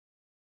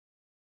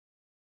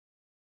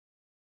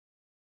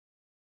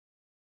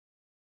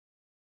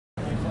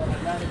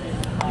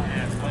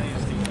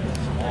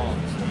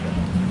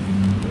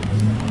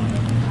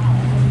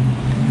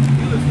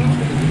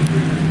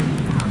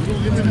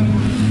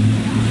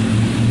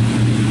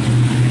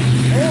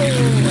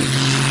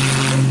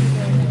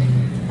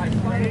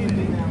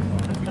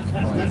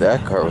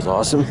That car was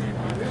awesome.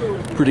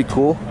 Pretty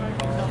cool.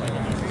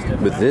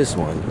 But this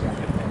one,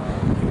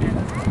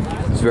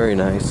 it's very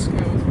nice.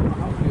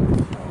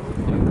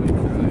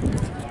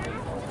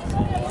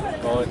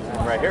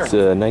 Right here. It's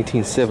a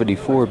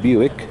 1974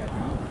 Buick.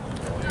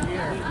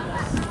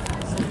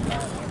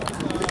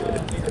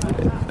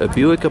 A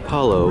Buick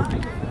Apollo.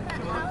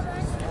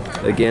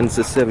 Again, it's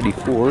a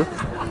 74.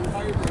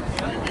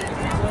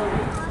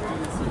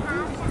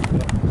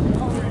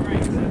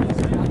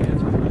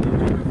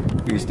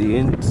 Here's the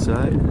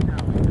inside.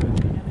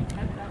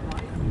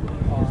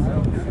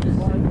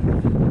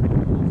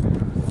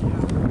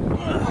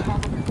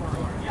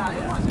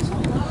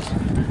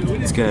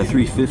 It's got a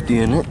 350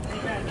 in it.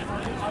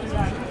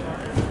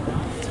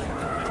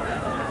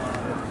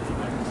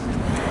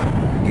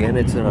 Again,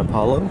 it's an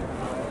Apollo.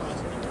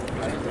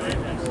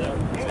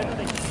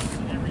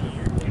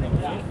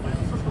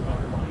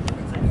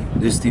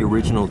 This is the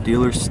original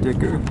dealer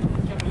sticker.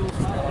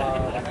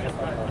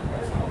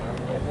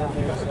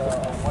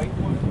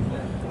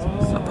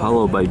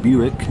 Apollo by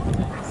Buick.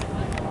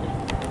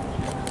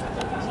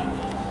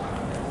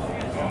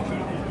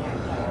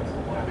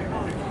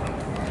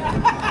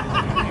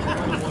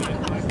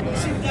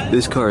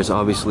 This car is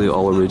obviously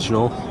all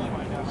original.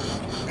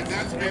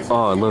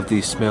 Oh, I love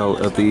the smell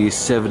of the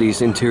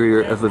 70s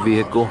interior of the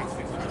vehicle.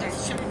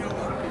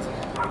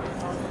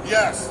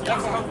 Yes.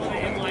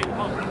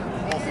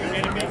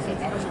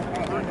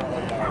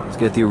 It's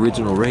got the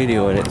original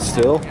radio in it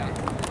still.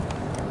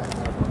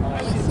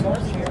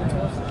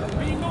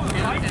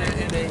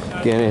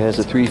 Again, it has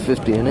a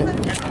 350 in it.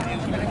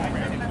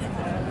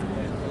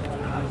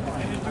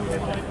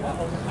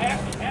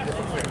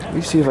 Let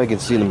me see if I can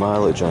see the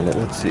mileage on it.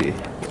 Let's see.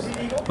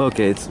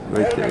 Okay, it's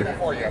right there.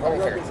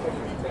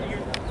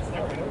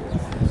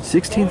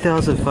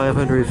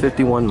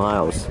 16,551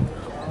 miles.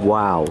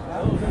 Wow.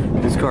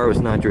 This car was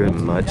not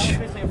driven much.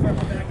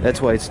 That's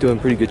why it's still in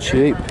pretty good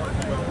shape.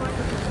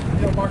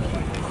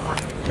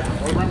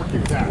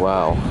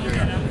 Wow.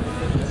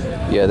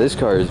 Yeah, this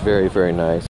car is very, very nice.